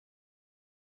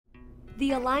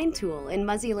The Align tool in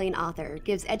Muzzy Lane Author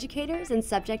gives educators and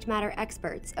subject matter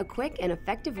experts a quick and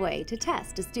effective way to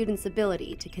test a student's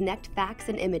ability to connect facts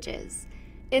and images.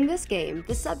 In this game,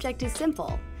 the subject is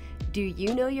simple. Do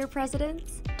you know your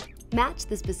presidents? Match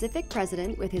the specific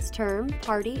president with his term,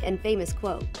 party, and famous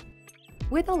quote.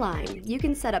 With Align, you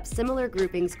can set up similar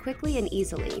groupings quickly and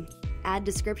easily, add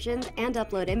descriptions, and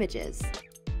upload images.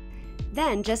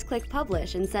 Then just click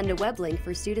Publish and send a web link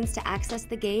for students to access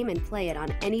the game and play it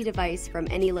on any device from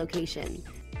any location.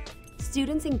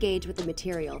 Students engage with the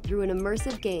material through an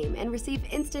immersive game and receive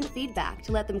instant feedback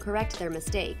to let them correct their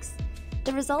mistakes.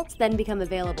 The results then become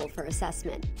available for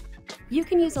assessment. You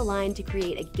can use Align to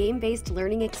create a game-based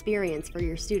learning experience for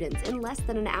your students in less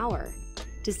than an hour.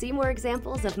 To see more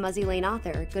examples of Muzzy Lane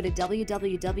Author, go to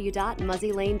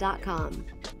www.muzzylane.com.